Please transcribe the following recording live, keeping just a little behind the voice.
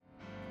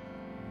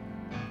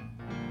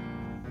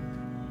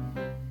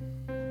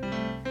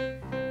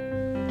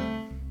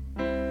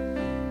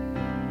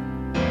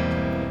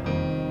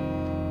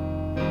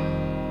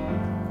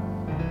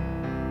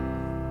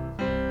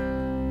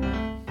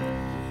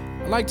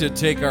like to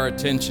take our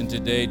attention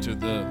today to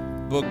the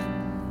book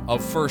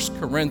of 1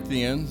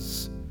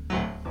 Corinthians.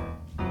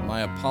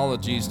 My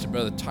apologies to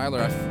Brother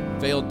Tyler. I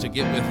failed to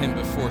get with him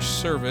before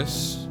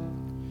service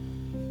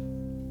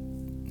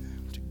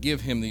to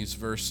give him these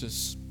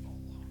verses.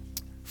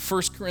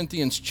 1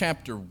 Corinthians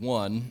chapter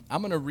 1.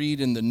 I'm going to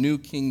read in the New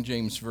King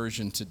James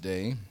Version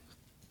today.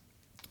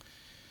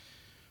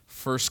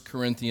 1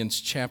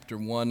 Corinthians chapter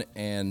 1,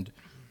 and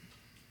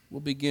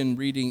we'll begin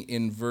reading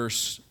in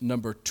verse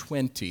number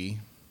 20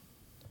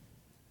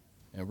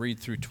 and read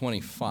through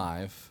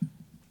 25.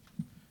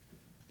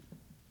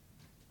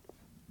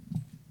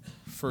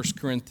 1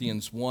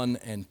 Corinthians 1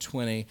 and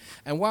 20.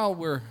 And while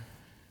we're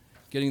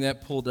getting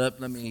that pulled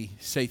up, let me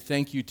say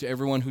thank you to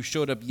everyone who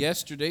showed up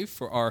yesterday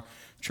for our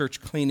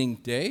church cleaning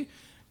day.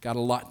 Got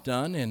a lot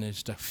done in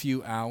just a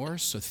few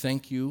hours, so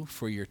thank you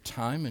for your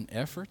time and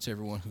efforts,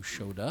 everyone who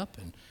showed up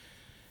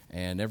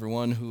and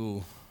everyone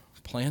who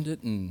planned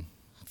it and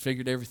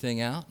figured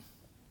everything out.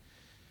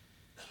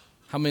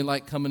 How many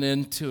like coming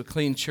into a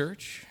clean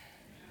church?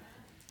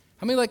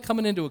 How many like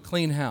coming into a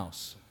clean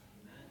house?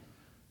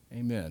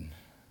 Amen.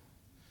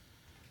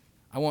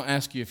 I won't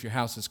ask you if your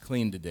house is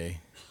clean today.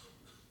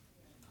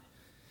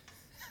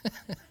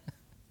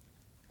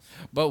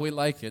 But we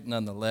like it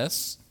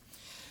nonetheless.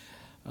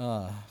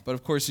 But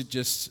of course it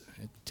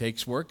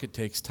takes work, it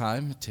takes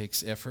time, it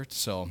takes effort.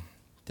 So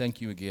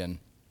thank you again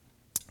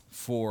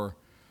for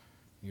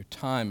your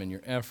time and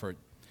your effort.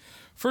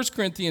 1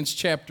 Corinthians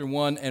chapter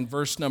 1 and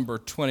verse number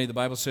 20, the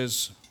Bible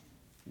says,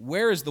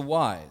 "Where is the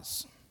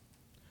wise?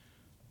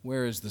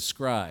 Where is the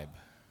scribe?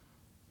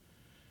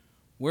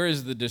 Where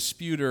is the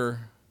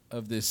disputer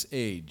of this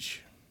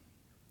age?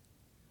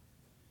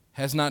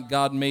 Has not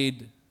God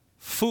made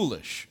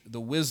foolish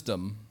the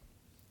wisdom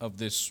of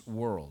this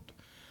world?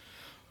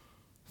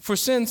 For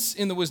since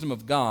in the wisdom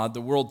of God,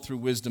 the world through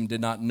wisdom did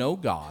not know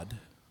God,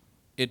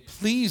 it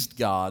pleased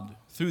God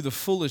through the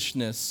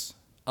foolishness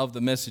of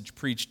the message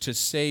preached to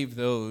save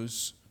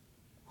those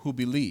who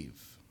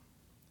believe.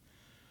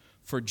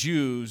 For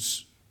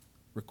Jews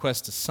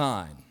request a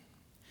sign,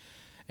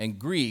 and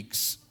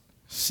Greeks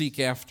seek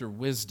after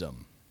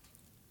wisdom.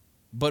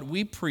 But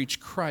we preach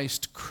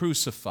Christ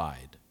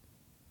crucified,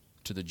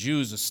 to the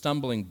Jews a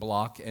stumbling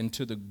block, and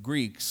to the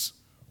Greeks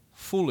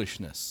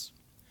foolishness.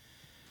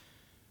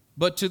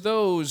 But to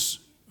those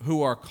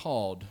who are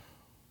called,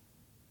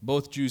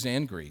 both Jews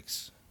and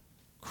Greeks,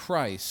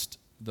 Christ,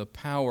 the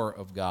power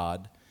of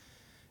God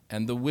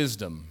and the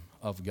wisdom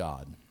of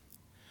God.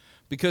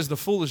 Because the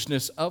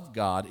foolishness of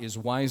God is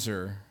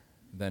wiser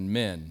than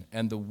men,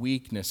 and the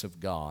weakness of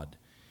God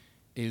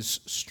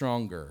is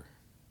stronger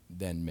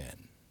than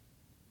men."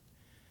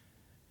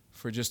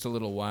 For just a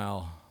little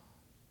while,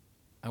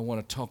 I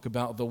want to talk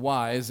about the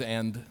wise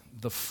and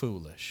the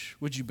foolish.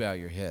 Would you bow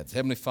your heads?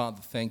 Heavenly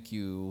Father, thank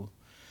you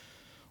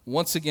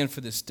once again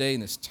for this day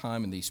and this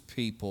time and these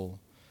people.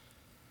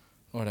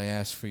 Lord, I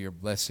ask for your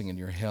blessing and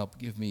your help.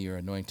 Give me your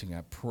anointing.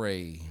 I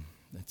pray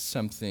that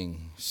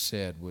something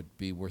said would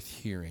be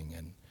worth hearing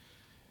and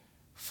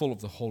full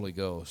of the Holy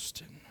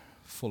Ghost and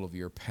full of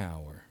your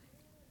power.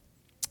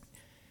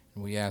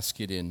 And we ask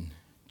it in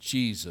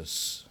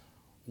Jesus'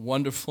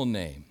 wonderful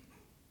name.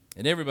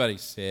 And everybody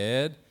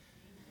said,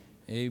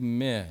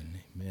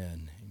 amen,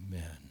 amen,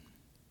 amen.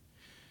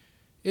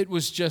 It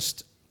was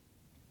just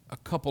a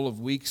couple of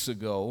weeks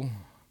ago,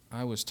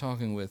 I was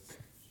talking with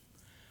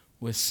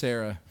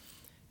Sarah,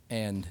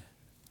 and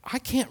I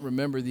can't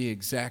remember the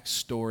exact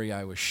story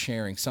I was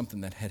sharing,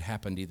 something that had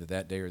happened either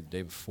that day or the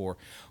day before,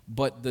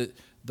 but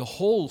the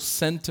whole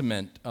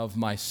sentiment of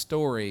my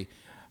story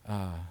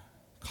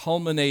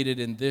culminated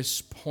in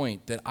this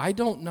point, that I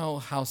don't know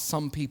how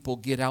some people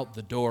get out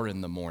the door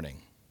in the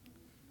morning.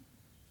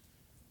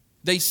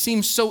 They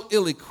seem so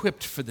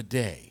ill-equipped for the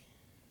day.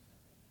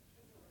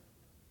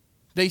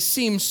 They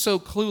seem so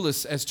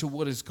clueless as to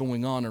what is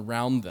going on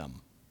around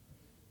them.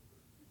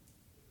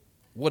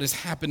 What is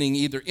happening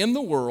either in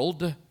the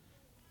world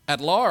at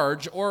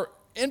large, or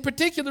in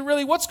particular,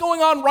 really, what's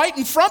going on right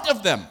in front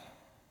of them.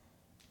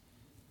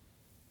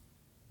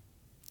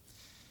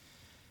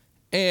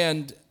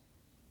 And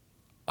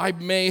I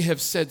may have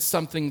said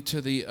something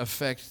to the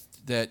effect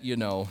that,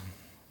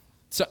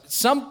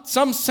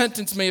 some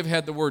sentence may have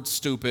had the word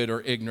stupid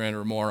or ignorant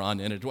or moron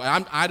in it.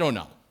 I don't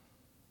know.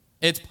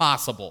 It's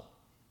possible.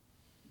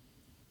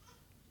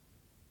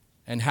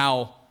 And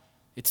how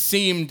it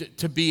seemed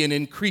to be an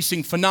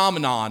increasing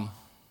phenomenon.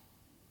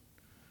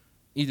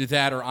 Either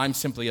that or I'm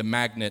simply a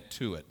magnet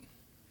to it.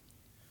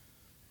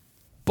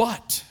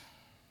 But,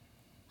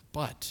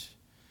 I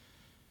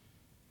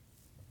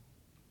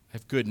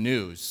have good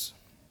news.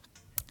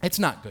 It's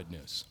not good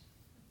news.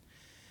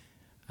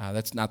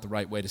 That's not the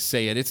right way to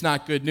say it. It's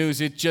not good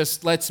news. It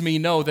just lets me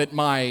know that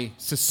my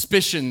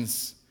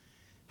suspicions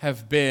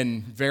have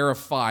been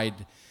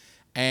verified,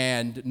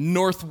 and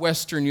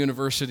Northwestern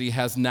University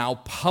has now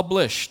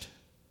published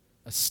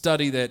a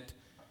study that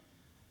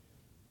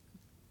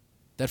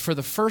for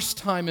the first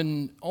time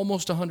in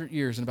almost 100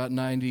 years, in about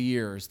 90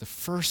 years, the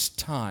first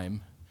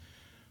time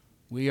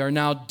we are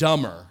now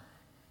dumber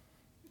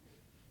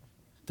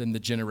than the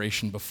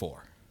generation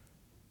before.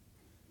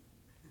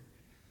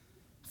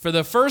 For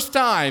the first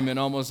time in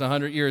almost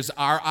 100 years,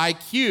 our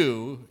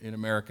IQ in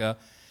America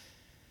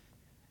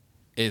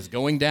is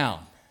going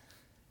down.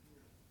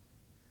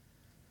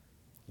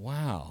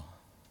 Wow.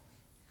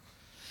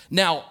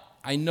 Now,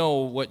 I know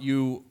what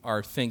you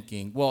are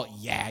thinking. Well,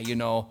 yeah,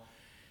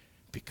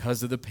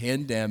 because of the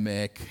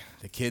pandemic,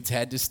 the kids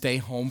had to stay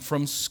home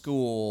from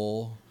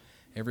school.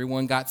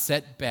 Everyone got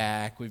set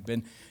back. We've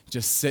been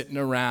just sitting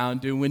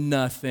around doing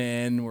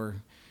nothing. We're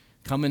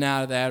coming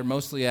out of that, or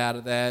mostly out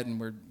of that, and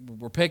we're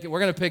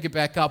going to pick it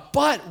back up.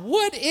 But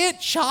would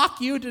it shock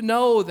you to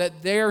know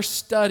that their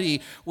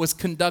study was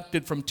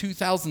conducted from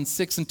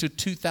 2006 into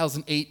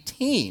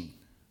 2018?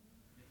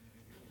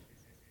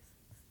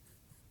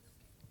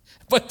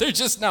 But they're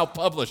just now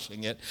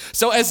publishing it.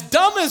 So as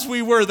dumb as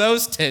we were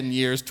those 10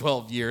 years,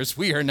 12 years,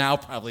 we are now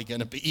probably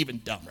going to be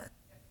even dumber.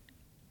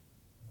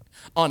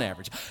 On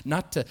average.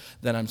 Not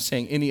that I'm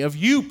saying any of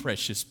you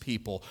precious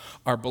people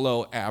are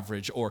below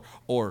average or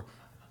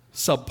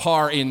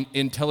subpar in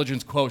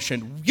intelligence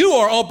quotient. You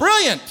are all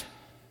brilliant.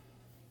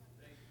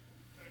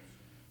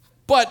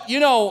 But,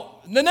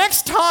 the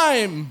next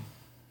time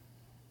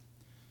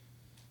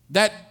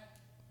that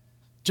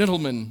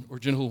gentleman or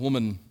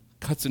gentlewoman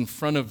cuts in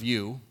front of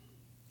you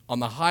on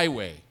the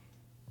highway,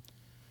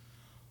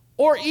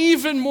 or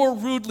even more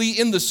rudely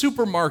in the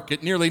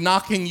supermarket, nearly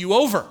knocking you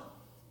over,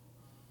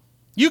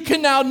 you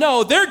can now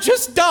know they're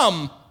just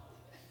dumb.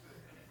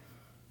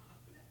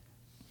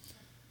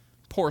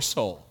 Poor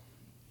soul.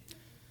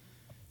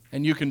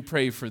 And you can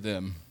pray for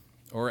them.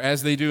 Or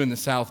as they do in the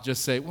South,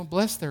 just say, well,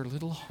 bless their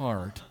little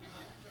heart.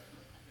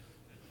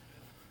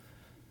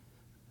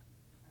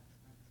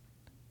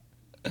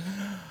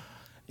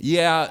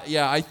 Yeah,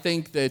 I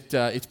think that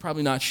it's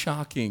probably not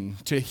shocking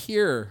to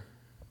hear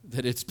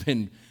that it's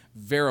been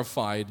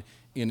verified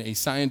in a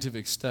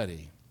scientific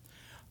study.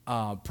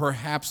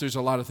 Perhaps there's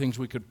a lot of things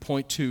we could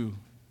point to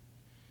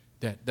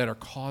that are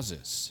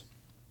causes.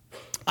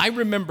 I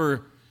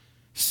remember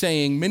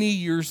saying many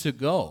years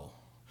ago,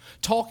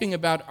 talking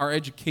about our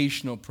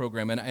educational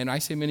program, and I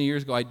say many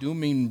years ago, I do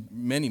mean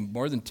many,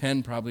 more than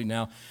 10 probably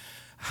now,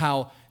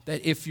 how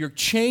that if you're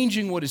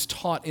changing what is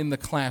taught in the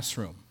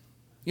classroom,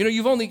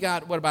 you've only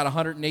got, about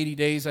 180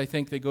 days, I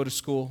think, they go to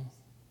school,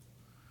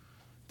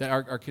 that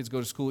our kids go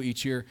to school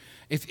each year.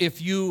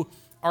 If you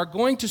are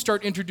going to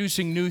start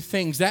introducing new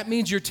things, that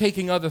means you're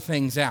taking other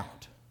things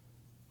out,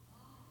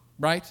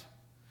 right?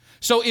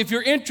 So if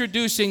you're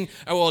introducing,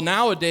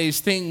 nowadays,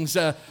 things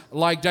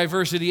like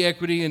diversity,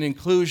 equity, and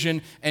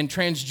inclusion, and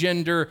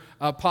transgender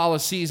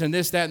policies, and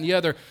this, that, and the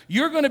other,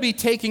 you're going to be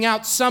taking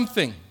out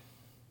something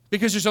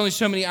because there's only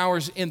so many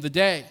hours in the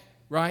day,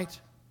 right?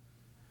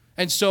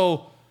 And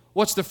so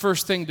what's the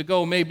first thing to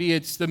go? Maybe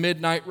it's the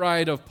Midnight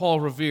Ride of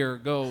Paul Revere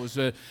goes,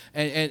 and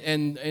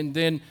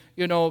then,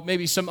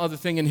 maybe some other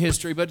thing in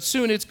history. But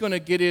soon it's going to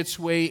get its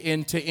way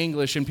into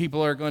English, and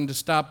people are going to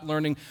stop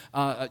learning,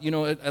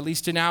 at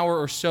least an hour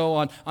or so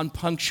on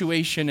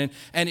punctuation.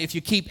 And if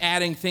you keep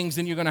adding things,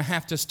 then you're going to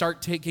have to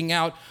start taking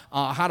out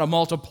how to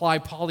multiply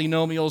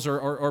polynomials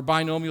or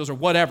binomials or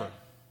whatever.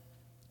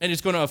 And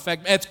it's going to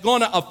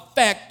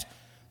affect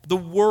the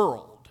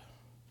world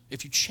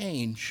if you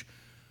change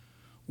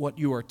what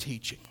you are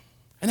teaching.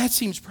 And that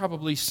seems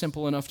probably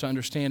simple enough to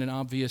understand and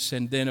obvious.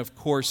 And then, of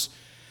course,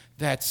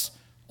 that's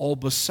all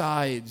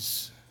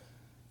besides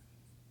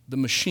the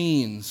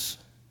machines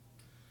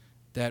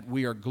that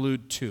we are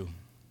glued to.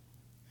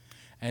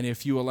 And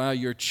if you allow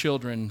your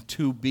children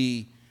to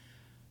be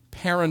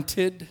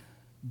parented,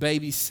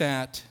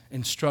 babysat,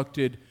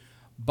 instructed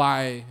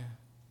by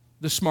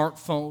the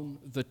smartphone,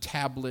 the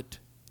tablet,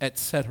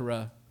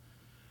 etc.,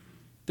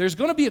 there's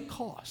going to be a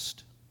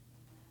cost.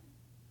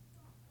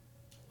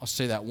 I'll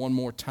say that one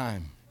more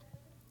time.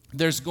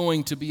 There's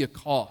going to be a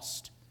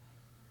cost.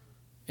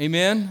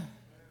 Amen?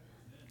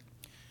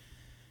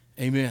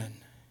 Amen.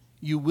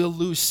 You will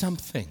lose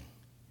something.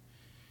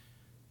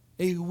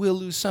 You will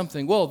lose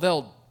something. Well,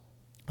 they'll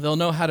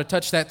know how to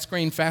touch that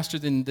screen faster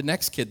than the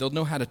next kid. They'll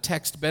know how to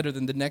text better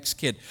than the next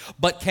kid.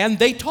 But can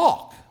they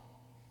talk?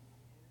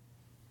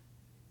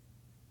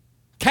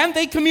 Can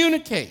they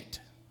communicate?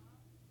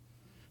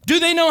 Do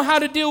they know how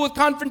to deal with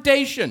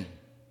confrontation?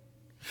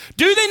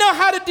 Do they know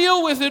how to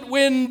deal with it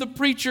when the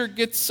preacher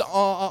gets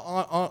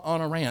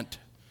on a rant?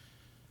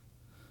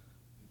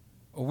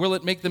 Or will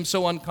it make them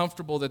so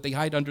uncomfortable that they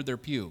hide under their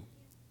pew?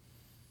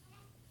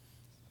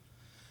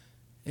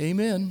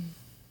 Amen.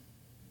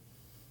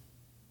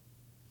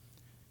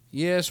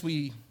 Yes,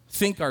 we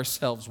think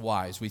ourselves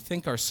wise. We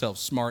think ourselves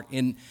smart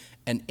in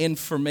an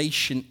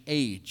information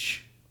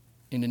age,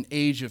 in an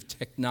age of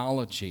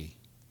technology.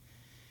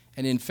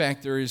 And in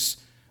fact, there is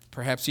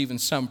perhaps even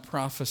some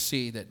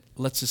prophecy that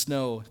lets us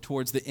know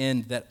towards the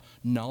end that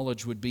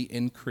knowledge would be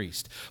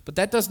increased. But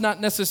that does not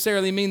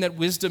necessarily mean that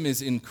wisdom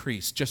is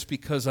increased just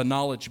because a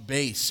knowledge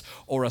base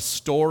or a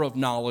store of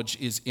knowledge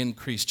is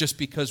increased. Just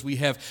because we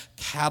have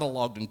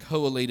cataloged and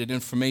collated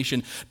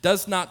information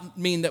does not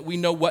mean that we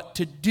know what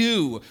to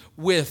do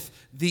with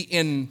the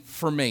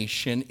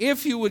information.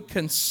 If you would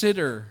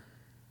consider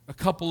a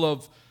couple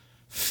of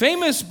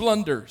famous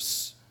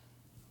blunders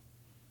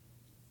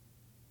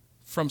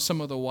from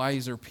some of the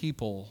wiser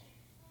people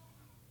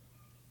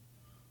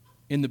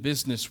in the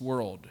business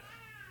world.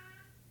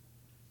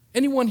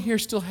 Anyone here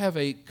still have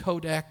a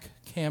Kodak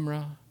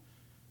camera,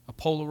 a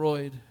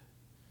Polaroid?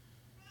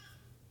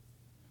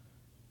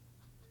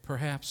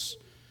 Perhaps.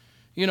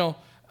 You know,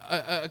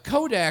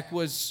 Kodak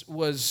was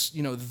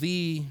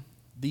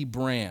the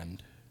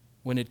brand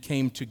when it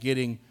came to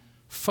getting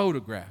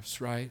photographs,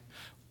 right?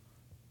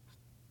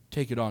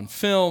 Take it on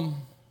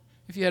film.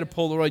 If you had a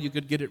Polaroid, you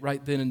could get it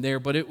right then and there,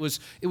 but it was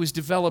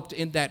developed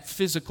in that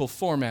physical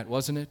format,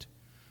 wasn't it?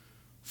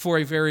 For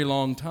a very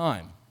long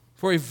time.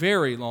 For a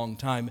very long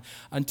time,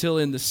 until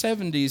in the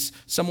 70s,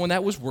 someone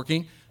that was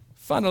working,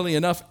 funnily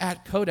enough,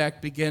 at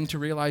Kodak began to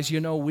realize,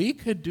 we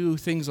could do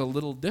things a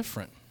little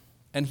different.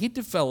 And he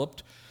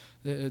developed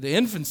the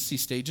infancy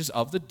stages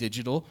of the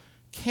digital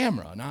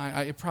camera. Now,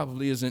 it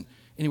probably isn't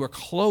anywhere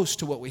close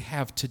to what we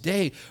have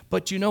today,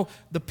 but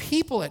the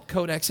people at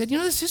Kodak said,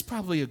 this is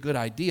probably a good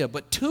idea,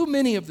 but too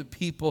many of the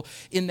people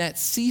in that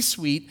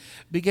C-suite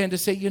began to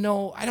say,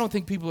 I don't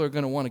think people are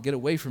going to want to get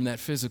away from that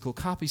physical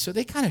copy, so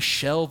they kind of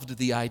shelved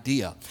the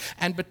idea.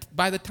 But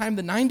by the time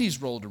the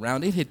 90s rolled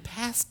around, it had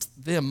passed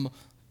them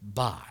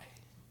by.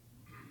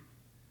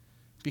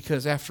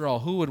 Because after all,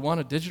 who would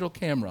want a digital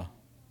camera?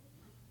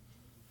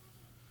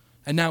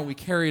 And now we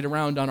carry it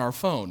around on our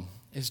phone.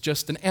 It's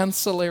just an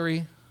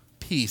ancillary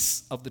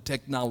piece of the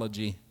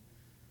technology.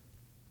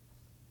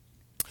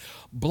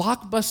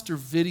 Blockbuster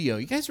Video.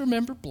 You guys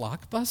remember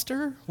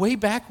Blockbuster? Way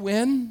back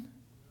when?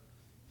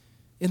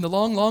 In the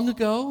long, long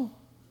ago?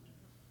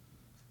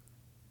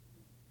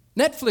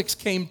 Netflix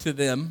came to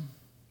them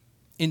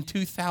in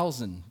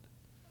 2000.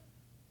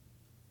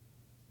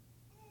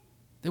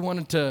 They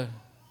wanted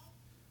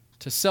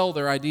to sell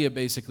their idea,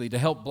 basically, to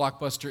help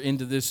Blockbuster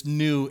into this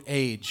new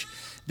age.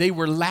 They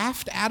were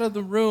laughed out of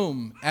the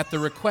room at the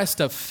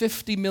request of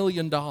 $50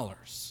 million.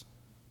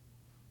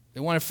 They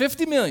wanted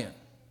 $50 million.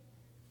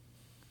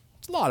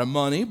 It's a lot of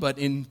money, but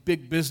in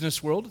big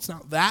business world, it's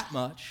not that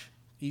much,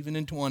 even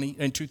in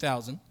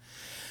 2000.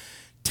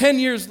 10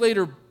 years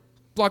later,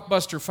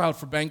 Blockbuster filed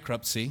for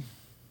bankruptcy.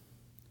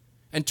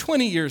 And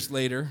 20 years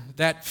later,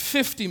 that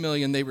 $50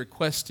 million they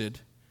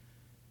requested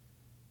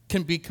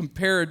can be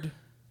compared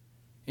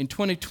in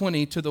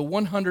 2020 to the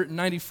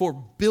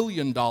 $194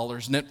 billion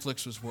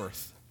Netflix was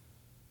worth.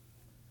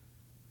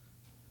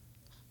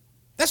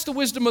 That's the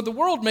wisdom of the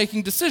world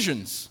making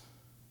decisions.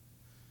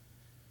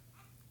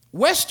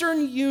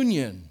 Western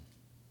Union,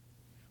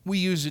 we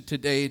use it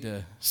today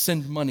to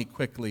send money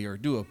quickly or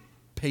do a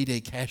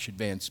payday cash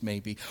advance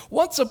maybe.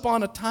 Once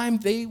upon a time,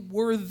 they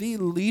were the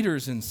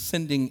leaders in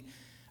sending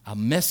a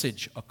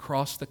message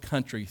across the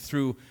country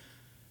through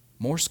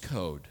Morse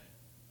code.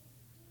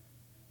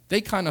 They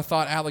kind of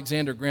thought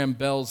Alexander Graham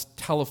Bell's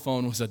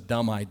telephone was a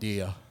dumb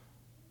idea.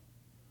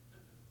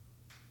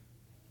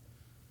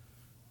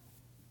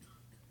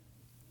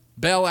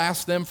 Bell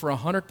asked them for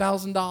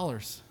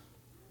 $100,000.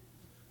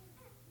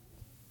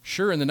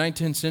 Sure, in the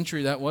 19th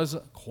century, that was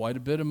quite a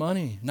bit of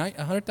money.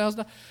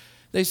 $100,000.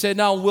 They said,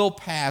 no, we'll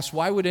pass.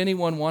 Why would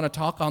anyone want to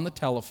talk on the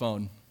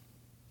telephone?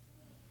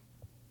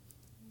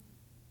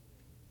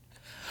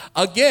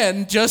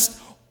 Again, just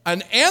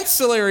an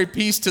ancillary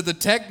piece to the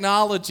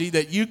technology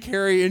that you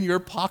carry in your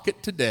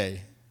pocket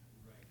today.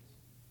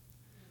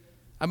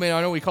 I mean,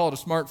 I know we call it a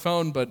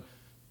smartphone, but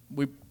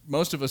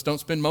most of us don't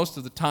spend most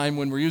of the time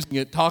when we're using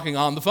it talking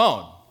on the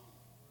phone.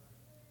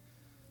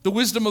 The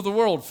wisdom of the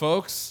world,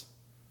 folks.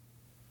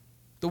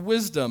 The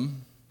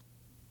wisdom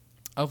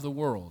of the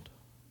world.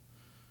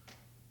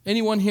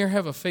 Anyone here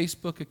have a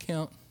Facebook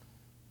account?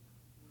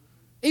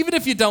 Even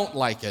if you don't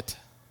like it,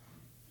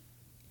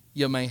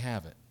 you may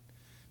have it.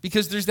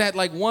 Because there's that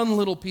one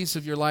little piece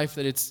of your life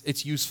that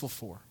it's useful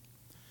for.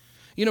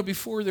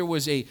 Before there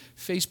was a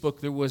Facebook,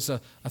 there was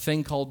a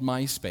thing called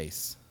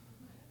MySpace.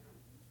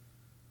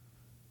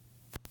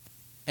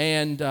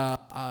 And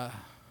I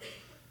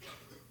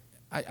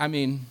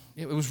mean,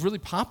 it was really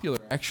popular,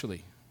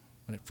 actually,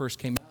 when it first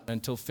came out.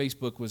 Until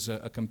Facebook was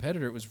a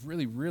competitor, it was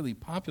really, really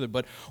popular.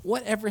 But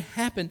whatever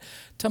happened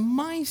to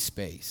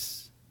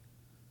MySpace?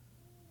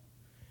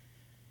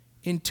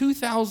 In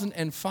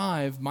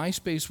 2005,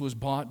 MySpace was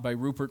bought by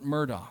Rupert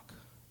Murdoch,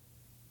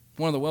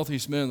 one of the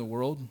wealthiest men in the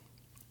world,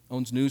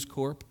 owns News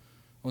Corp,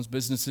 owns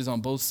businesses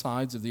on both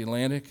sides of the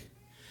Atlantic.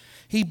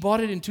 He bought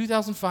it in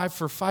 2005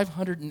 for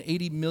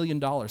 $580 million,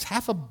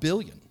 $500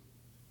 million.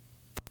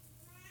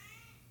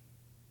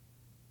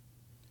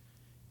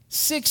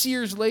 6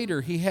 years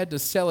later, he had to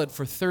sell it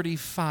for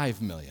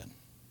 $35 million.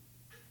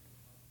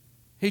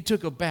 He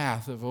took a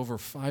bath of over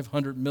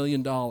 $500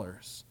 million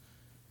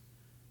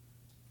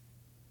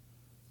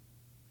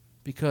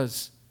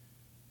because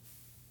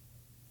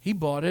he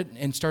bought it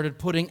and started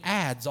putting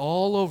ads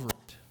all over it.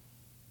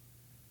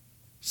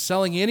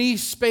 Selling any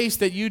space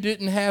that you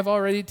didn't have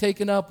already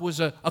taken up was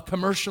a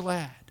commercial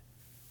ad.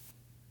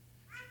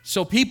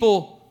 So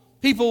people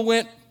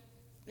went,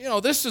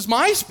 this is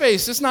my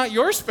space, it's not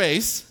your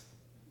space.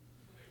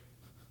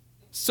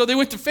 So they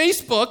went to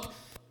Facebook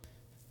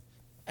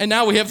And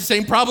now we have the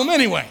same problem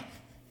anyway.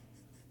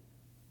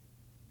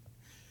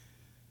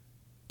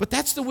 But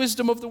that's the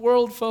wisdom of the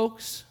world,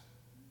 folks.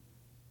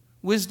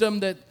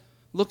 Wisdom that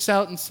looks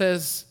out and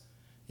says,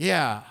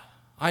 yeah,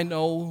 I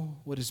know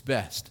what is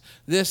best.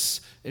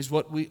 This is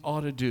what we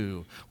ought to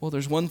do. Well,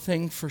 there's one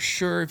thing for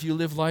sure. If you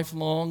live life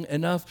long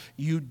enough,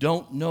 you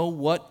don't know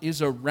what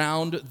is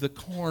around the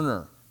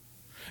corner.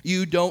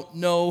 You don't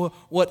know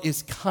what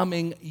is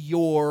coming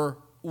your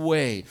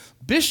way.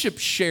 Bishop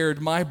shared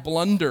my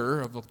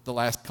blunder of the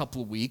last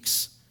couple of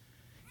weeks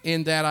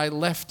in that I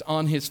left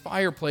on his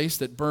fireplace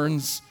that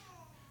burns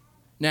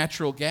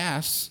natural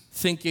gas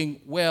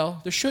thinking, well,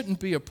 there shouldn't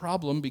be a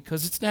problem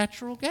because it's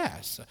natural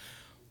gas.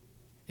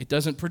 It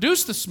doesn't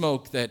produce the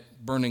smoke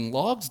that burning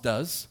logs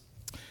does.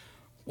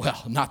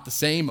 Well, not the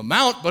same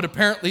amount, but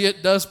apparently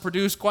it does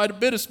produce quite a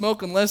bit of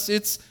smoke unless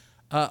it's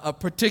a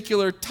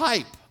particular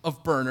type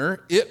of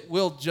burner. It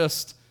will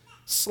just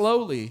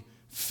slowly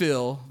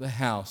fill the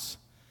house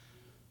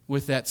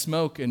with that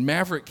smoke. And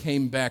Maverick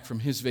came back from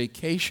his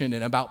vacation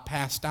and about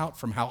passed out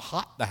from how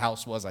hot the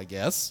house was, I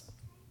guess.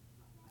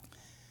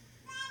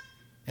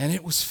 And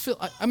it was filled.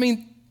 I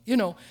mean,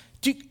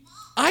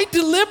 I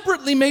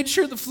deliberately made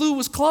sure the flue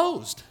was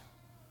closed.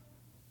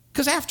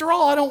 Because after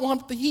all, I don't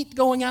want the heat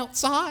going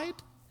outside.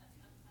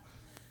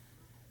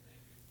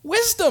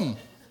 Wisdom.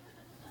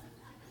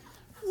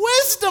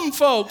 Wisdom,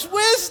 folks.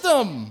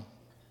 Wisdom.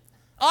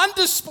 On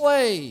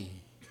display.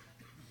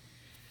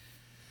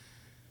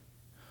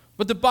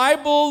 But the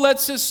Bible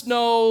lets us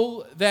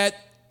know that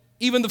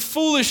even the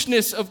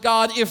foolishness of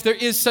God, if there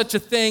is such a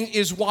thing,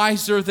 is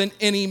wiser than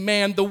any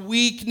man. The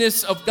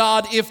weakness of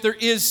God, if there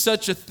is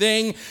such a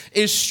thing,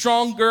 is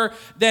stronger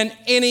than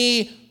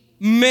any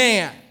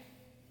man.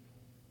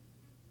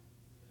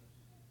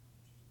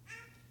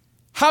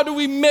 How do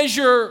we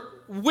measure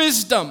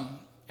wisdom?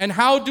 And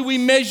how do we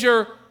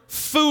measure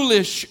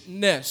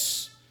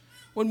foolishness?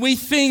 When we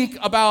think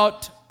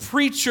about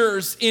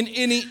preachers in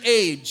any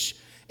age,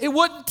 it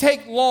wouldn't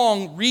take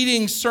long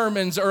reading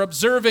sermons or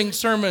observing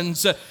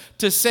sermons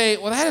to say,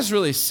 well, that is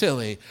really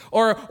silly.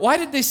 Or why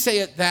did they say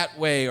it that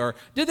way? Or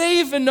do they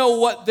even know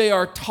what they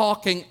are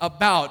talking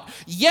about?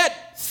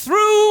 Yet,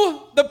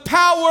 through the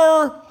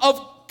power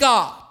of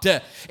God,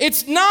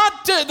 it's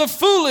not the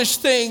foolish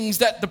things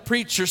that the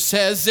preacher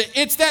says.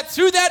 It's that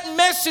through that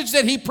message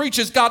that he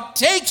preaches, God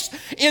takes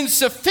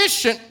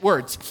insufficient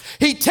words.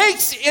 He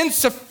takes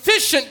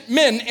insufficient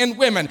men and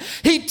women.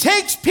 He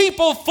takes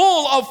people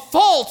full of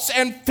faults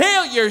and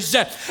failures,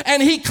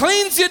 and he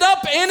cleans it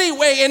up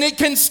anyway, and it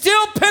can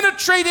still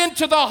penetrate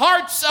into the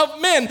hearts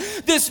of men,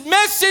 this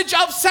message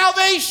of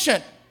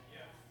salvation.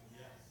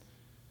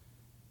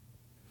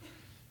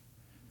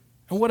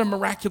 And what a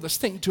miraculous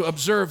thing to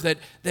observe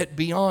that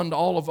beyond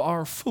all of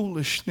our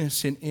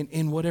foolishness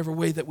in whatever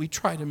way that we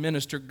try to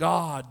minister,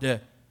 God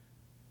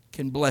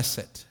can bless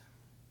it.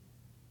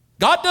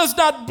 God does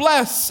not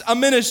bless a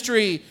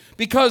ministry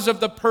because of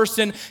the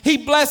person. He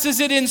blesses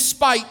it in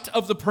spite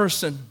of the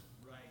person.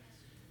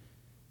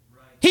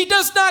 He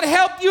does not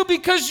help you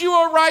because you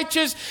are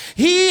righteous.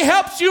 He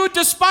helps you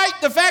despite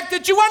the fact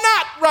that you are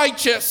not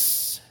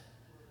righteous.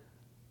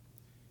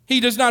 He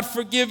does not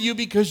forgive you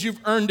because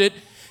you've earned it.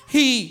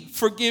 He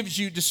forgives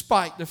you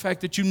despite the fact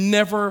that you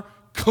never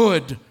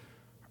could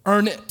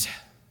earn it.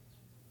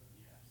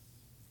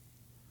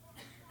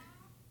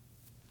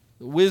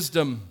 The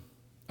wisdom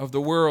of the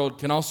world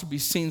can also be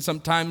seen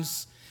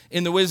sometimes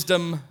in the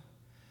wisdom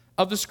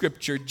of the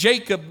Scripture.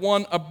 Jacob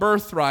won a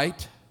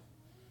birthright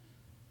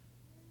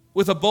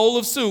with a bowl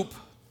of soup.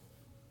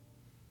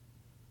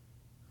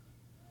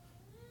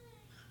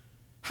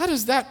 How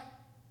does that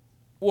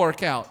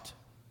work out?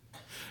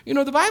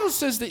 The Bible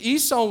says that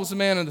Esau was a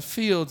man in the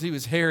fields. He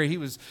was hairy.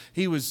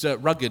 He was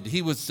rugged.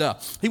 He was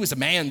a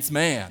man's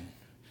man.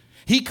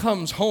 He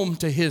comes home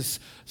to his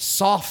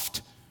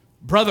soft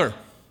brother,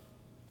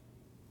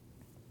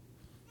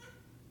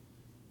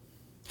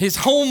 his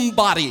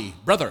homebody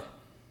brother,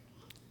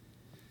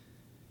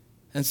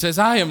 and says,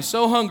 "I am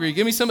so hungry.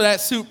 Give me some of that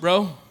soup,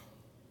 bro."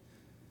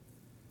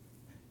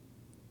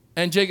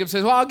 And Jacob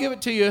says, "Well, I'll give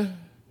it to you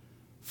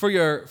for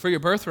your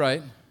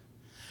birthright."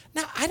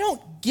 Now, I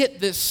don't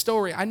get this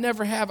story. I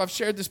never have. I've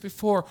shared this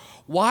before.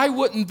 Why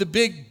wouldn't the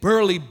big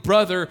burly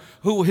brother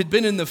who had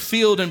been in the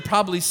field and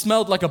probably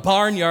smelled like a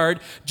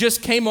barnyard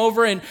just came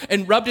over and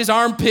rubbed his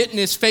armpit in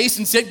his face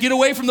and said, "Get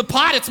away from the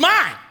pot, it's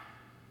mine"?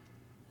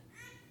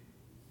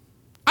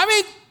 I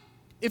mean,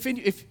 if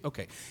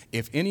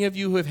any of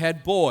you who have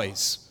had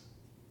boys,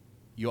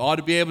 you ought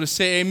to be able to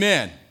say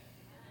amen.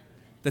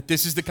 That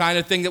this is the kind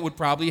of thing that would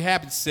probably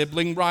happen.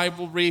 Sibling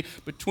rivalry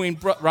between,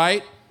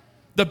 right?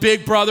 The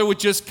big brother would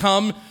just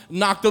come,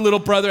 knock the little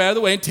brother out of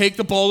the way, and take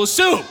the bowl of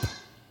soup.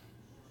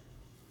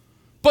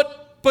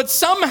 But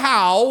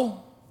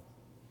somehow,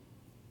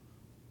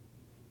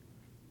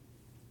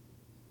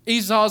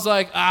 Esau's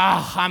like,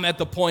 I'm at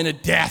the point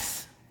of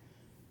death.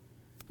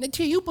 Now,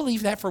 do you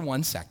believe that for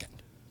 1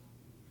 second?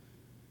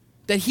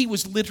 That he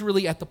was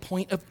literally at the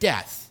point of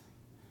death.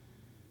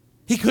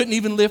 He couldn't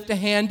even lift a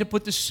hand to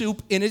put the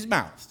soup in his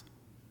mouth.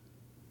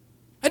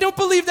 I don't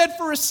believe that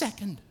for a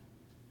second.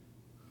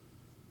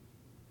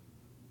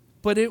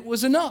 But it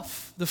was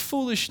enough. The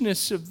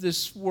foolishness of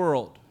this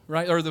world,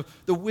 right? Or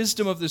the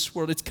wisdom of this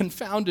world, it's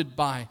confounded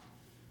by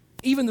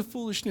even the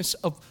foolishness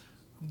of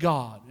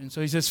God. And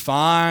so he says,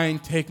 fine,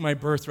 take my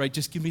birthright.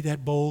 Just give me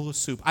that bowl of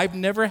soup. I've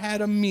never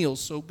had a meal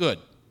so good.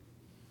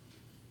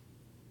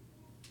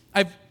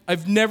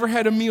 I've never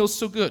had a meal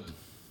so good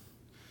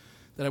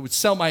that I would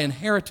sell my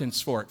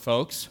inheritance for it,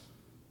 folks.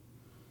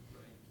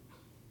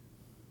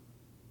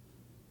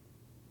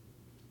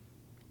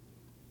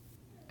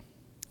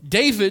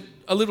 David,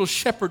 a little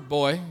shepherd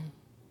boy,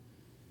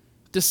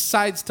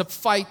 decides to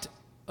fight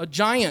a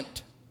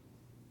giant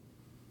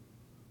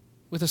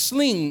with a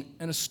sling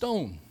and a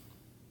stone.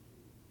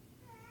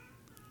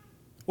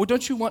 Well,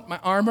 don't you want my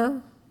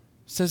armor?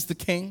 Says the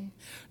king.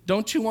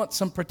 Don't you want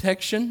some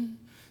protection?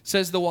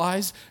 Says the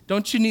wise.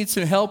 Don't you need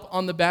some help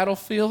on the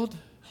battlefield?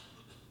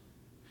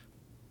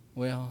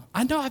 Well,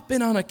 I know I've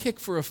been on a kick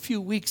for a few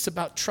weeks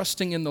about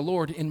trusting in the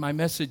Lord in my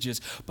messages,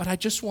 but I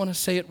just want to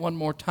say it one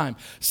more time.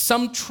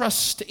 Some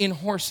trust in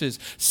horses,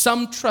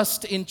 some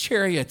trust in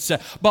chariots,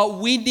 but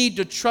we need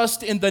to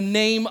trust in the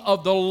name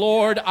of the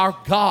Lord our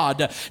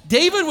God.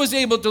 David was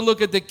able to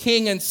look at the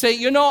king and say,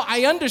 you know,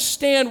 I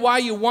understand why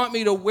you want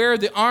me to wear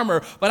the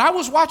armor, but I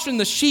was watching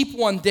the sheep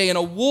one day and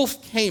a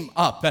wolf came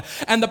up,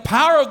 and the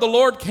power of the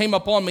Lord came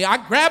upon me. I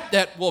grabbed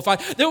that wolf.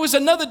 There was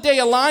another day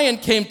a lion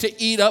came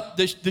to eat up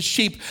the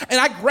sheep, and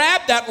I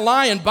grabbed that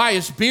lion by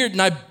his beard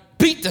and I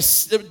beat the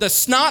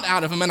snot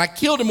out of him and I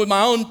killed him with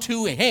my own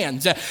two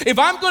hands. If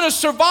I'm going to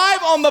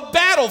survive on the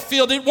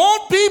battlefield, it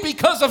won't be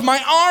because of my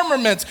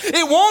armaments.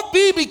 It won't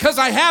be because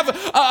I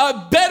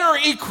have better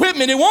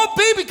equipment. It won't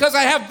be because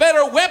I have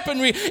better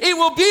weaponry. It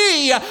will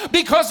be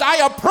because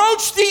I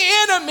approach the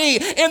enemy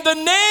in the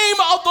name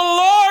of the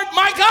Lord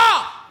my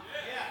God.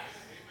 Yes.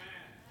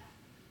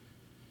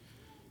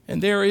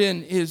 And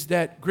therein is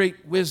that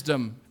great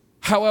wisdom.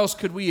 How else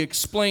could we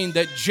explain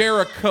that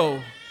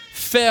Jericho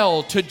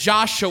fell to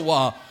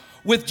Joshua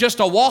with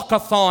just a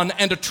walkathon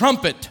and a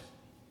trumpet?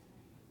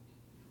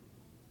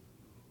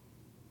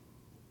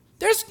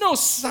 There's no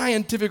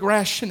scientific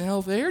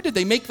rationale there. Did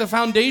they make the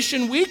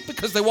foundation weak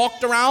because they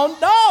walked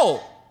around?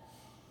 No.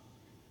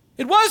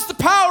 It was the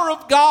power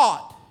of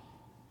God.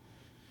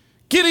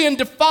 Gideon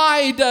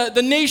defied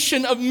the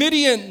nation of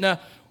Midian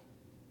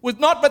with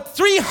not but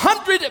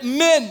 300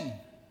 men.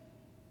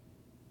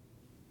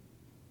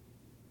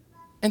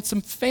 And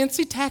some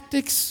fancy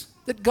tactics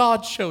that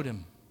God showed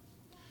him.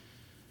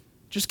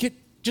 Just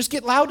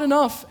get loud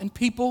enough and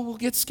people will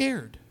get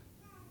scared.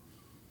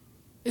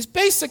 It's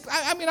basic.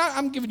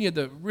 I'm giving you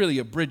the really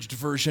abridged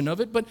version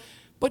of it, but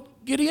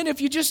Gideon, if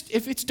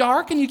it's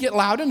dark and you get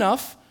loud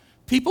enough,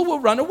 people will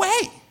run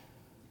away.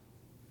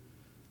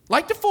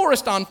 Light the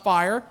forest on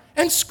fire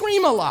and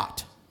scream a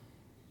lot.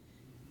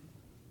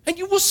 And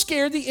you will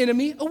scare the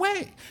enemy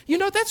away. You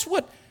know, that's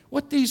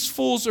what these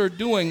fools are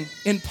doing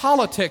in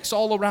politics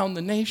all around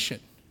the nation.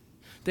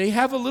 They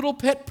have a little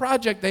pet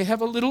project. They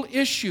have a little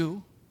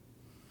issue.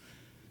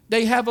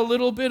 They have a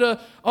little bit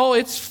of,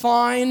 it's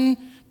fine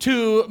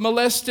to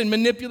molest and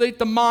manipulate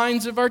the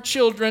minds of our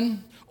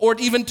children or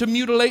even to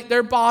mutilate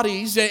their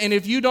bodies. And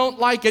if you don't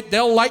like it,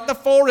 they'll light the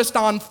forest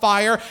on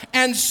fire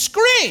and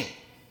scream.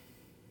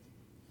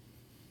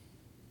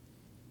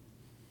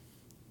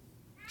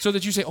 So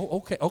that you say,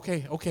 okay,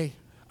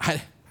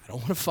 I don't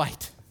want to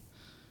fight.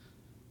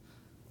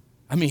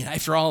 I mean,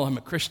 after all, I'm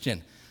a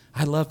Christian.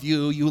 I love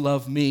you, you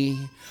love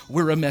me.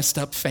 We're a messed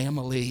up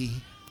family.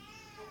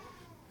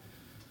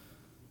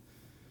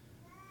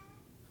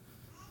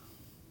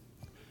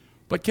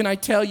 But can I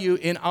tell you,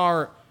 in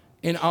our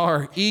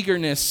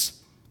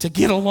eagerness to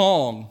get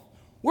along,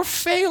 we're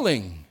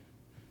failing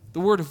the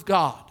Word of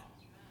God.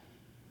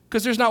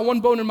 Because there's not one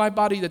bone in my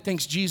body that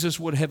thinks Jesus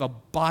would have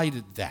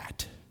abided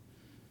that.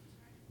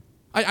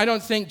 I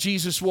don't think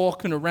Jesus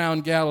walking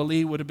around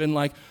Galilee would have been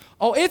like,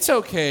 it's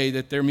okay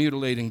that they're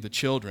mutilating the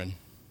children.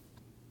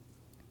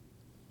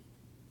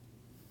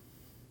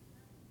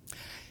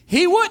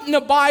 He wouldn't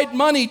abide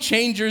money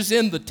changers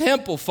in the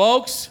temple,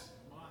 folks.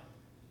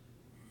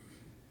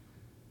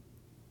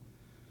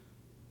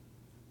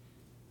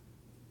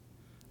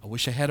 I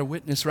wish I had a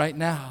witness right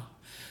now.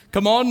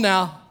 Come on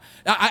now.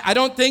 I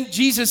don't think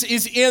Jesus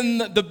is in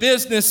the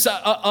business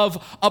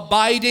of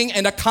abiding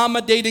and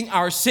accommodating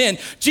our sin.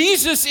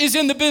 Jesus is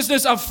in the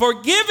business of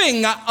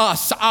forgiving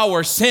us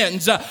our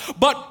sins.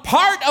 But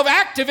part of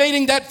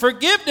activating that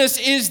forgiveness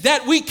is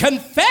that we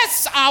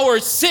confess our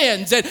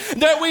sins and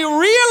that we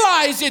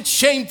realize it's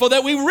shameful,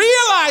 that we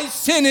realize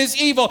sin is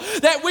evil,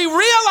 that we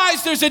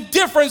realize there's a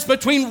difference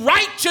between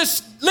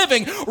righteous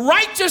living,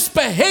 righteous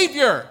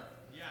behavior,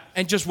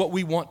 and just what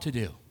we want to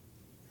do.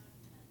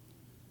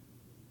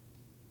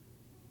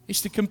 It's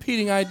the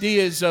competing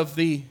ideas of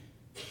the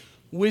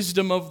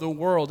wisdom of the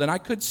world. And I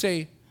could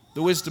say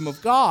the wisdom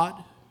of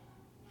God.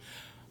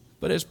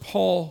 But as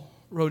Paul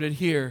wrote it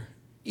here,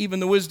 even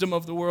the wisdom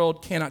of the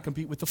world cannot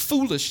compete with the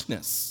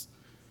foolishness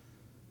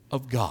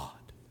of God.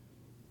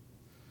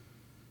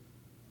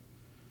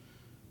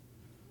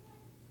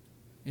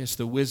 It's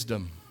the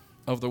wisdom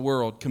of the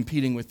world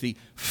competing with the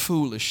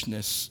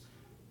foolishness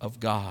of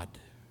God.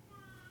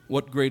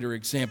 What greater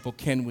example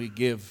can we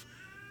give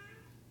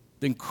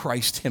than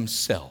Christ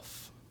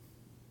himself?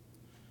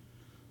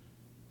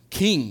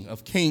 King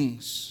of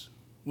kings,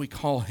 we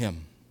call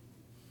him.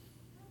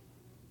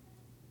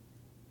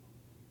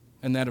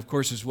 And that, of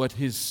course, is what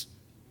his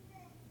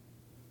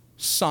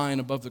sign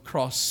above the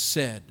cross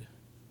said.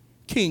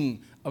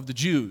 King of the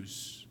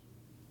Jews.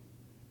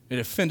 It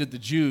offended the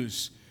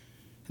Jews.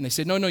 And they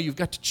said, no, you've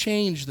got to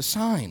change the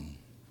sign.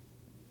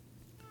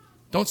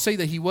 Don't say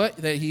that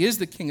he is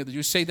the King of the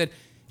Jews. Say that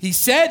he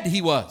said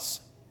he was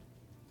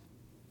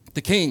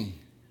the King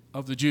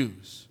of the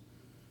Jews.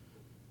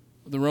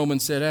 The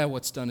Romans said,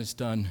 what's done is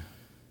done.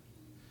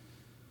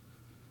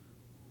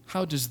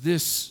 How does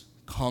this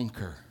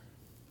conquer?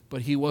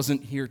 But he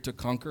wasn't here to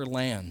conquer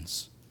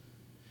lands.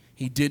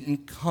 He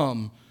didn't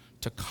come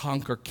to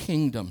conquer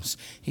kingdoms.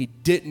 He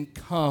didn't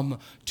come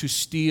to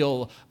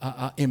steal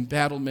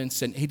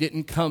embattlements, and he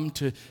didn't come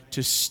to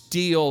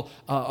steal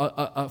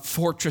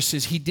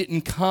fortresses. He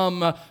didn't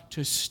come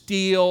to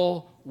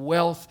steal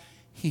wealth.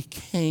 He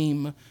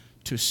came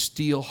to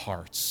steal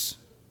hearts.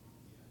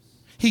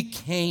 He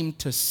came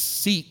to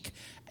seek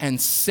and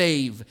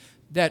save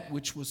that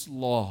which was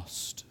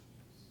lost.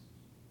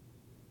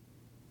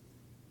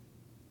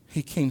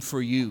 He came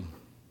for you.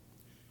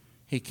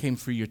 He came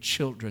for your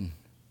children.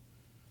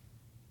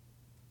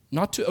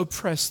 Not to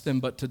oppress them,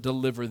 but to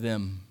deliver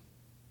them.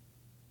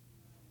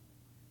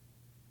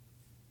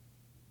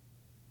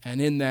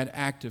 And in that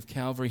act of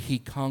Calvary, he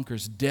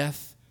conquers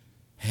death,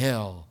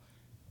 hell,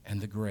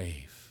 and the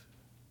grave.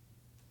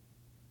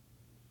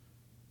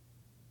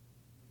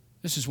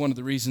 This is one of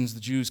the reasons the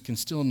Jews can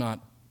still not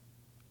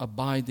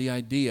abide the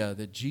idea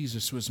that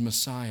Jesus was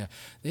Messiah.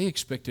 They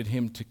expected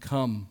him to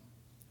come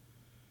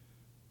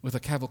with a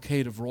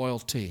cavalcade of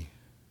royalty,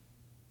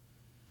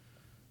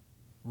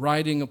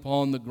 riding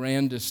upon the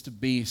grandest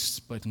beasts,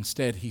 but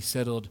instead he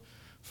settled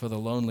for the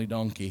lonely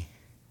donkey.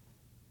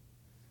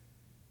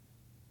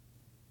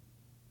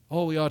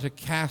 Oh, we ought to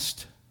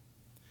cast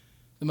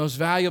the most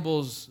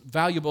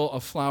valuable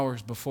of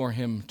flowers before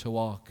him to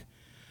walk.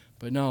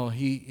 But no,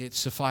 it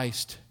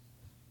sufficed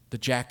the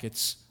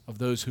jackets of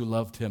those who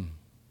loved him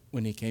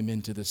when he came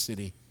into the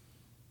city.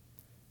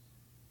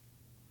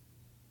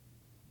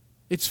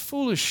 It's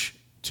foolish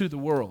to the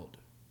world.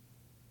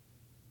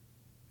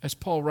 As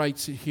Paul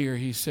writes it here,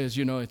 he says,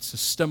 it's a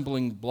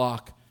stumbling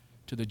block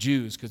to the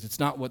Jews because it's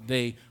not what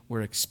they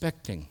were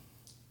expecting.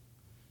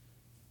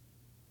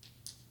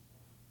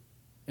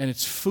 And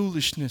it's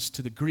foolishness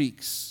to the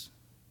Greeks.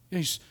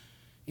 He's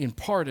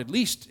at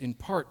least in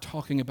part,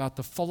 talking about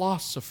the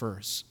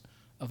philosophers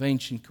of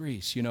ancient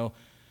Greece.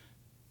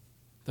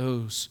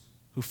 Those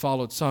who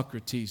followed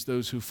Socrates,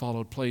 those who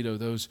followed Plato,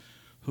 those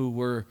who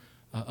were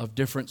of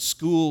different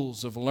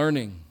schools of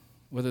learning,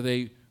 whether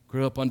they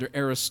grew up under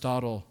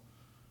Aristotle,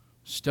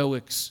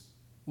 Stoics,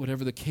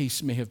 whatever the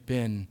case may have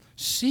been,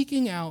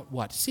 seeking out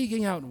what?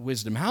 Seeking out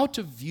wisdom, how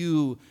to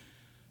view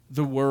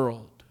the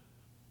world,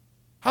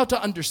 how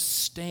to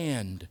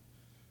understand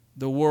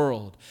the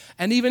world.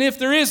 And even if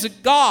there is a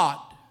God,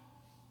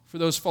 for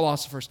those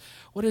philosophers,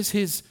 what is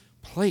his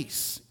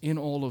place in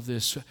all of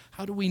this?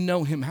 How do we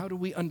know him? How do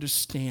we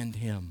understand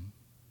him?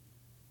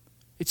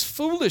 It's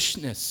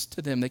foolishness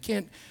to them. They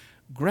can't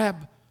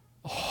grab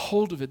a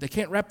hold of it. They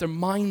can't wrap their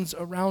minds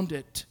around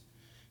it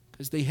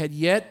because they had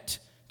yet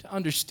to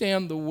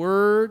understand the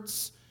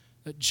words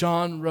that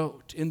John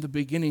wrote. In the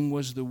beginning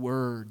was the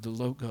Word, the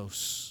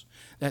Logos,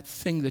 that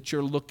thing that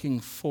you're looking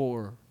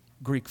for,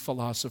 Greek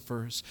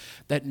philosophers,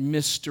 that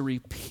mystery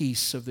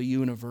piece of the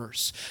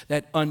universe,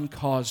 that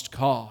uncaused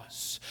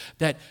cause,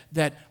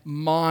 that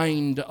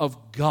mind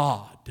of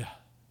God.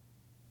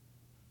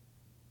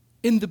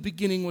 In the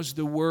beginning was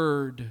the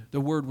Word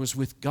was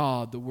with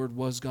God, the Word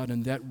was God,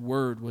 and that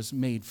Word was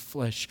made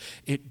flesh.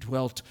 It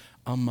dwelt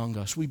among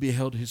us. We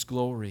beheld his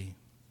glory.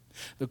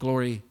 The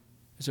glory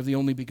is of the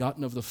only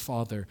begotten of the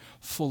Father,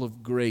 full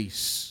of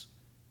grace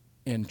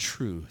and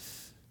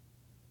truth.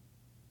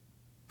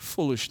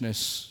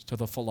 Foolishness to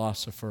the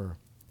philosopher,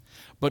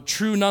 but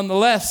true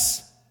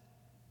nonetheless.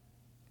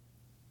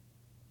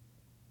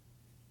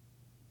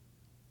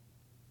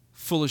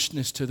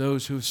 Foolishness to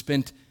those who have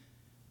spent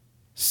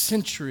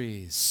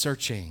centuries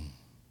searching,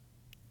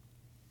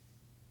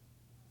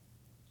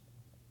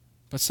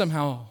 but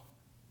somehow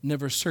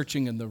never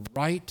searching in the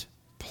right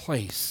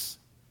place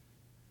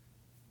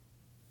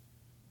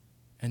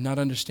and not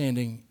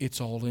understanding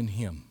it's all in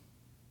him.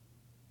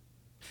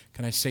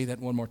 Can I say that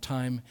one more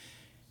time?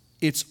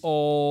 It's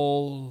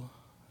all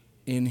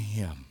in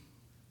him.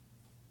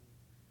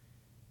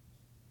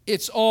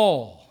 It's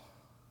all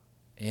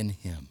in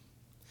him.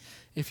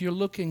 If you're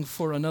looking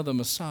for another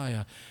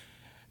Messiah,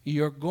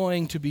 you're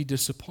going to be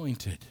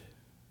disappointed.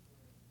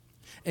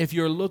 If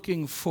you're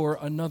looking for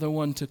another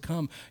one to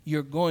come,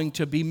 you're going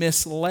to be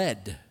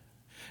misled.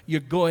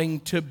 You're going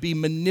to be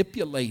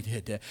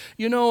manipulated.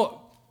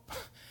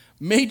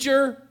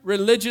 Major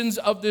religions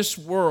of this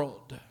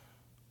world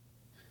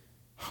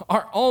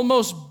are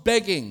almost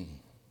begging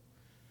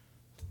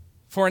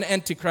for an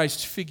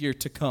Antichrist figure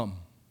to come.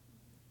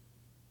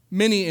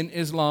 Many in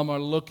Islam are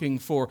looking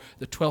for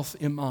the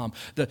 12th Imam,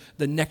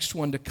 the next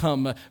one to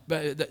come,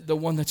 the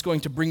one that's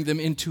going to bring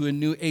them into a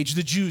new age.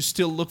 The Jews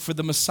still look for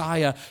the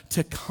Messiah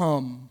to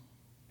come.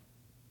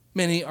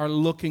 Many are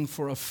looking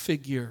for a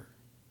figure.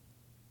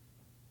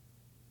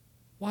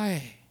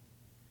 Why?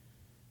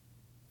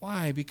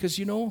 Why? Because,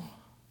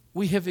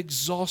 we have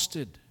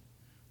exhausted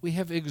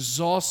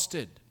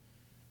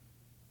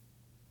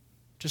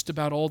just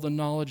about all the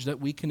knowledge that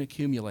we can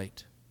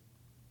accumulate.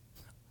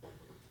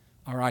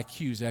 Our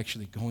IQ is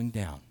actually going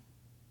down.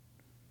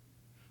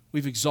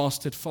 We've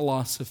exhausted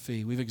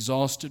philosophy. We've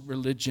exhausted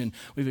religion.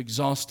 We've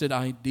exhausted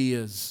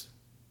ideas.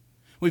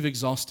 We've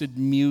exhausted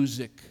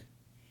music.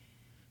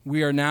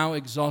 We are now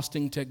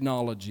exhausting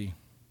technology.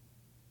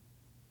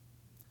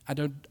 I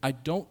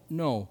don't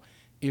know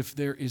if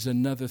there is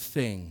another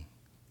thing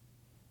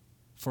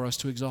for us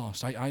to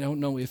exhaust. I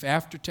don't know if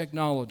after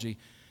technology,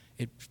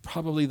 it's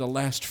probably the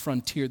last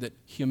frontier that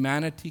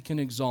humanity can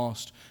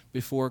exhaust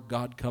before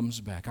God comes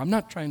back. I'm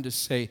not trying to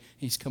say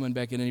He's coming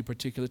back at any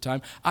particular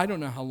time. I don't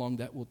know how long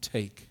that will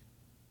take.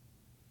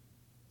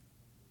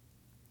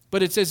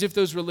 But it's as if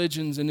those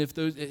religions and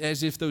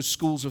as if those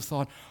schools of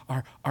thought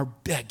are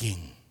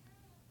begging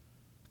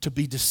to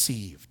be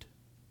deceived.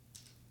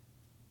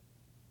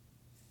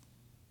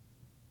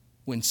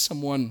 When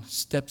someone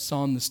steps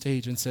on the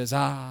stage and says,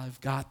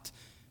 I've got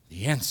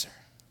the answer,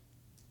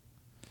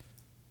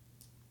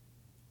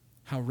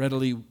 how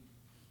readily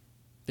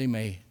they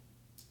may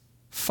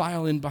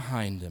file in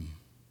behind him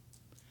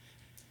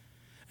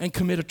and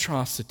commit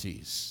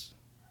atrocities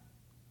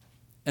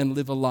and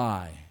live a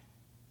lie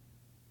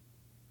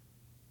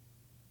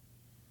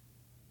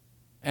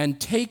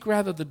and take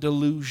rather the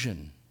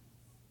delusion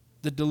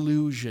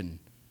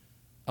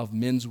of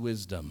men's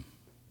wisdom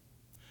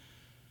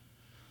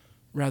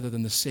rather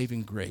than the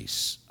saving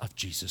grace of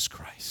Jesus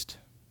Christ.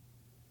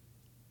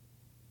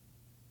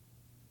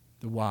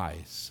 The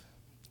wise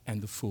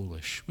and the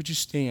foolish. Would you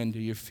stand to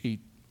your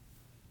feet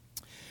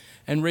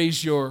and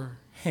raise your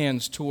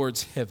hands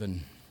towards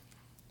heaven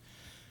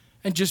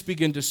and just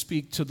begin to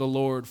speak to the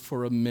Lord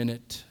for a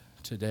minute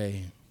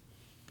today?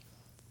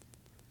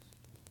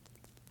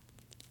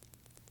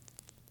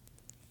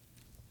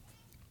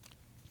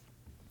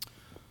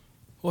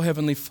 Oh,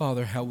 Heavenly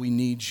Father, how we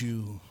need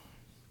you.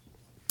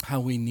 How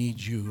we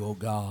need you, oh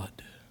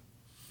God.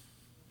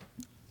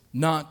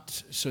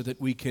 Not so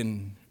that we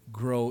can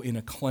grow in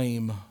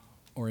acclaim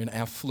or in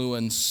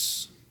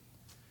affluence,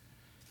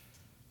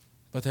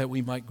 but that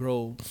we might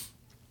grow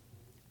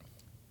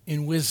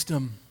in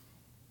wisdom,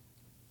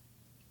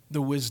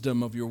 the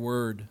wisdom of your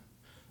word,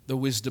 the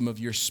wisdom of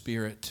your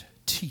Spirit.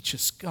 Teach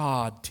us,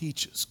 God,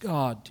 teach us,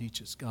 God,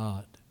 teach us,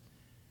 God.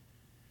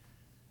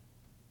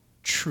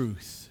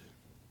 Truth.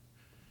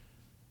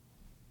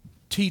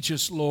 Teach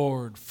us,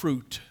 Lord,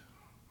 fruit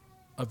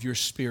of your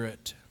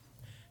Spirit.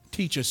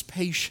 Teach us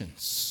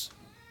patience.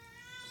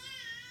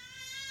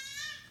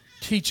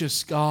 Teach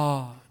us,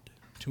 God,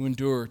 to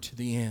endure to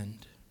the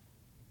end.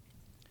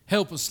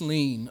 Help us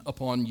lean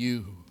upon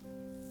you.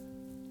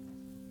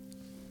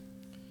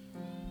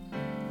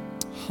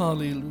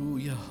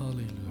 Hallelujah,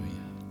 hallelujah.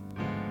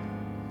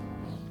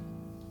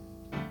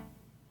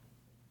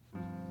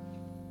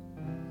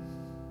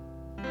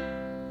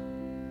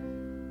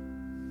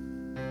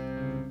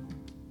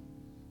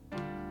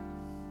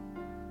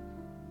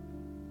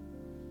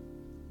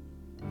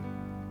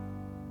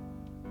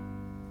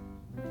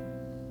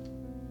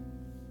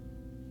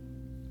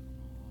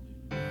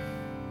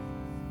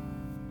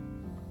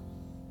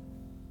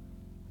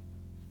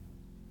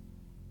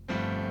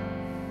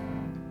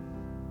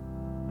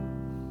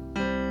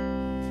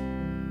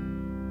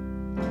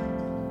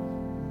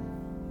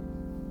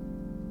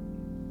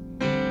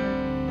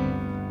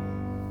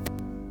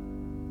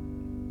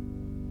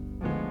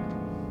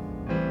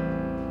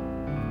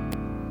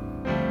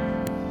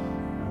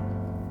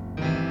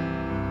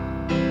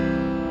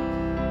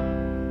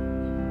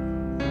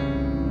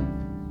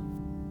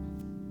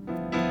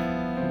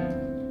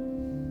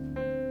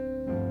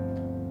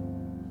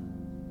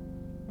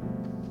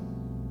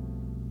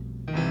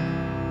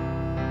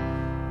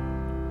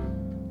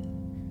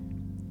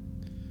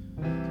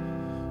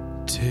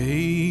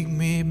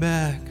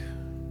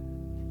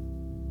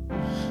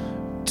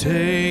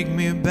 Take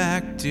me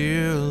back,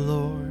 dear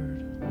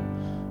Lord,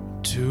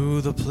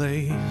 to the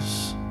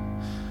place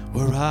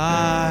where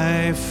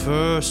I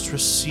first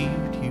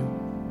received you.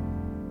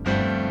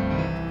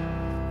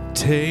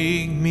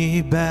 Take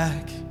me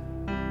back,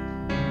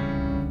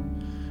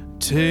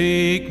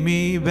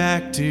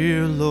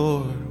 dear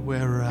Lord,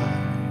 where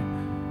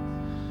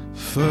I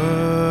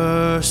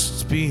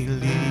first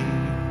believed.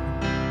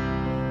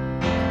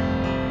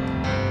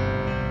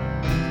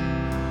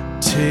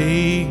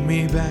 Take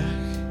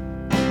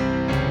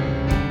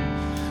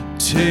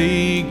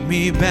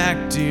me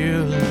back, dear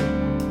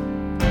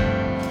Lord,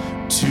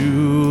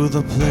 to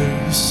the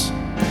place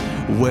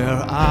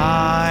where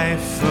I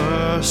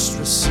first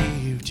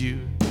received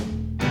you.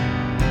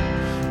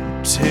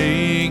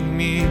 Take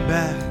me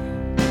back,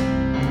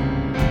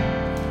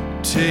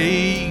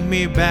 Take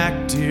me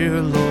back,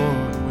 dear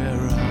Lord,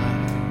 where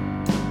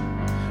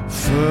I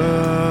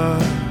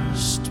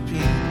first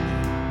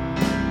began.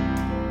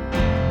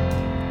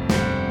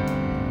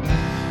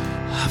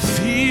 I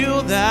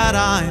feel that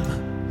I'm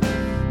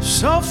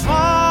so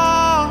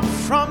far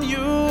from you,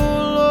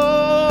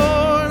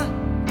 Lord.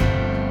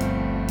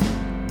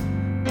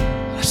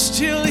 I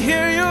still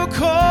hear you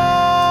calling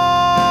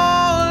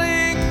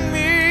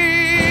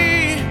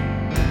me.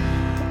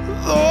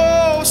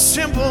 Those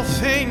simple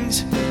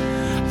things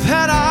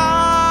that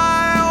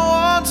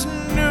I once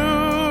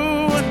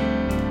knew.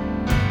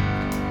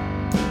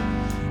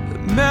 The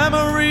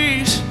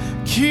memories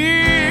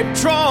keep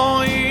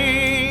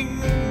drawing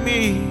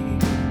me.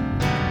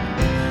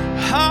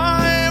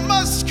 I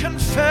must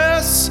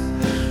confess,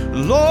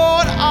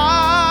 Lord,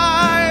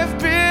 I've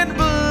been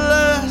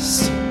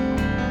blessed.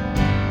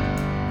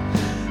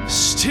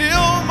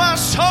 Still my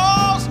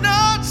soul's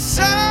not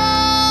satisfied.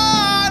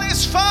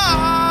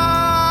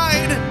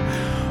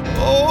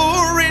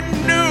 Oh,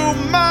 renew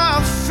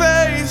my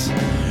faith,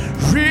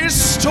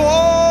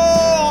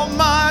 restore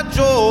my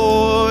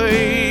joy,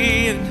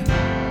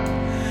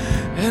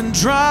 and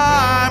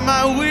dry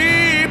my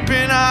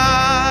weeping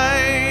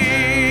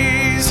eyes.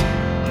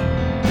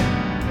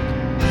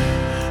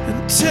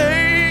 And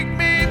take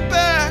me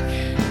back,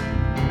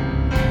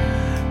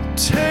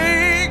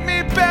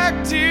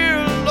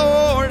 dear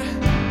Lord,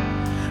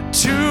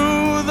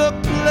 to the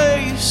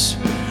place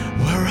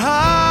where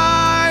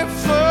I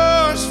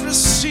first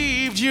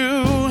received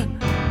you.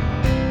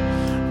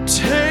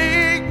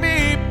 Take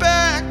me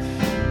back,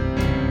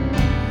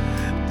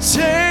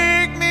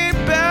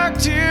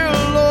 dear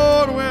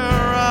Lord,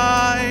 where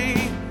I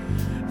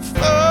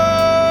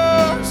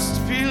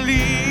first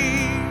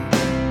believed.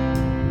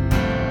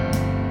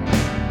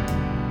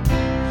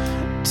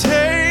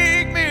 Take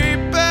me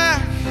back,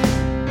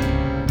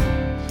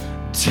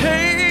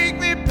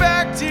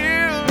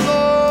 dear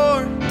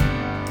Lord,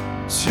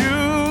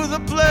 to the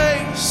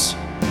place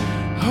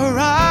where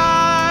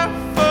I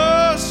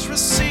first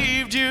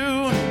received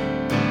you.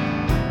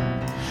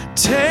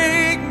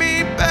 Take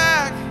me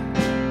back,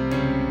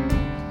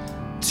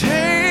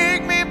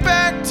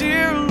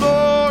 dear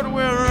Lord,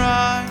 where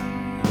I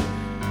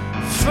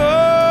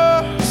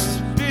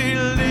first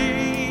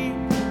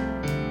believed.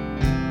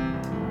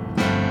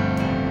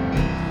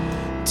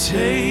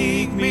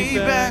 Take me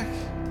back,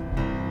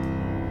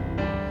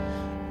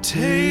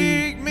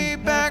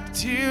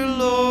 dear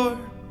Lord,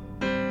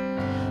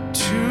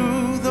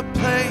 to the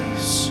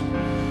place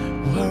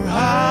where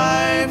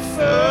I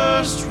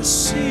first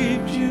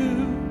received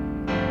you.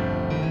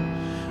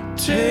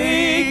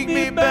 Take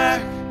me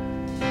back,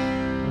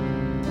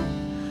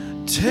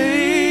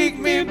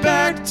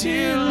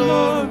 dear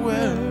Lord,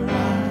 where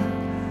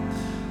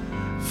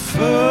I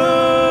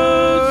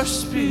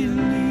first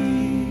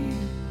believed.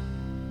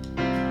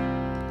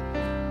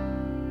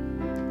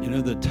 You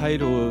know, the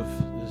title of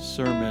the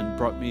sermon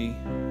brought me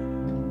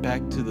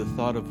back to the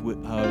thought of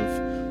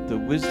the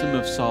wisdom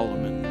of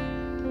Solomon.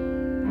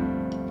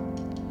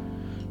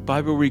 The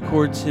Bible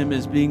records him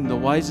as being the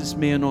wisest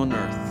man on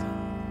earth.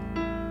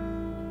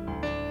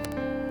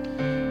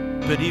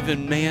 But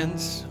even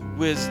man's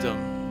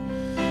wisdom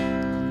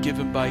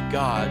given by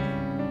God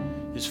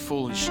is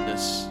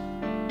foolishness,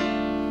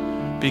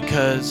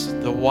 because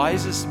the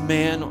wisest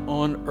man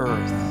on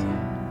earth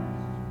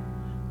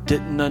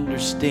didn't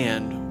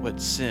understand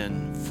what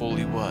sin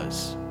fully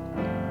was.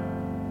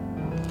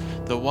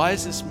 The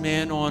wisest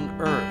man on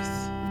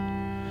earth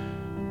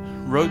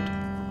wrote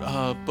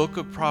a book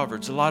of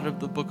Proverbs, a lot of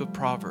the book of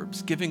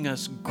Proverbs, giving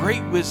us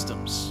great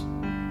wisdoms.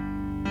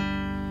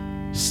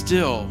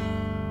 Still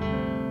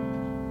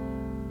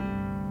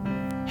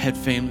had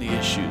family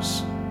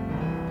issues.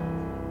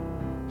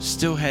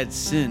 Still had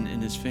sin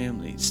in his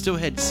family. Still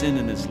had sin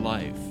in his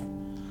life.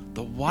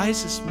 The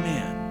wisest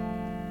man.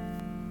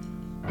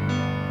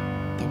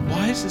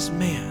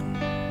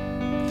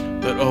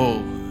 But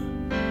oh,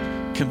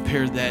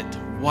 compare that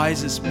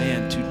wisest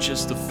man to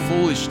just the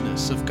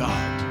foolishness of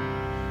God.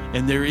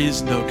 And there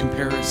is no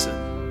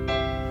comparison.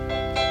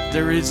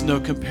 There is no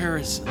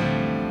comparison.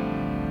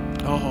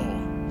 Oh,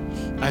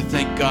 I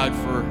thank God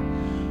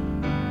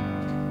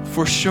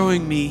for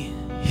showing me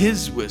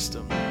his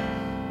wisdom.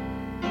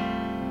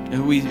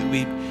 And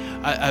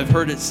I've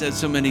heard it said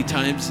so many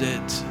times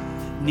that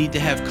need to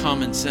have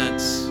common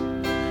sense.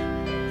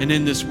 And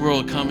in this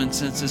world, common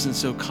sense isn't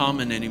so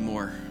common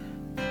anymore.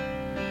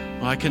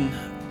 Well, I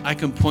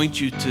can point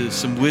you to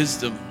some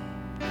wisdom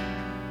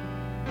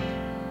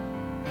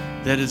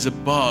that is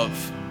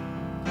above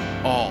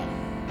all.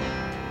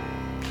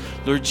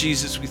 Lord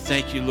Jesus, we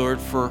thank you, Lord,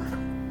 for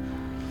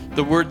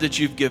the word that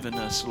you've given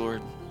us,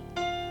 Lord.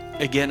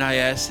 Again, I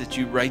ask that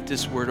you write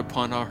this word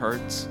upon our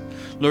hearts,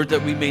 Lord,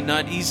 that we may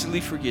not easily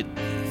forget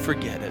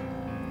it.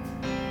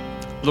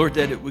 Lord,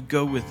 that it would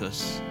go with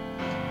us.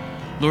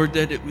 Lord,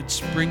 that it would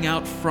spring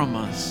out from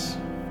us.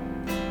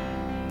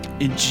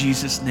 In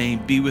Jesus' name,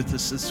 be with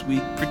us this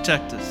week.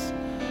 Protect us.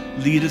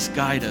 Lead us,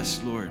 guide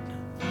us, Lord,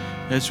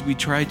 as we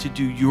try to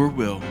do your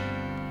will.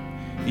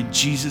 In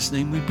Jesus'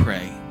 name we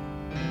pray.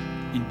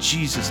 In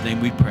Jesus' name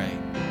we pray.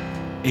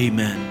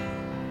 Amen.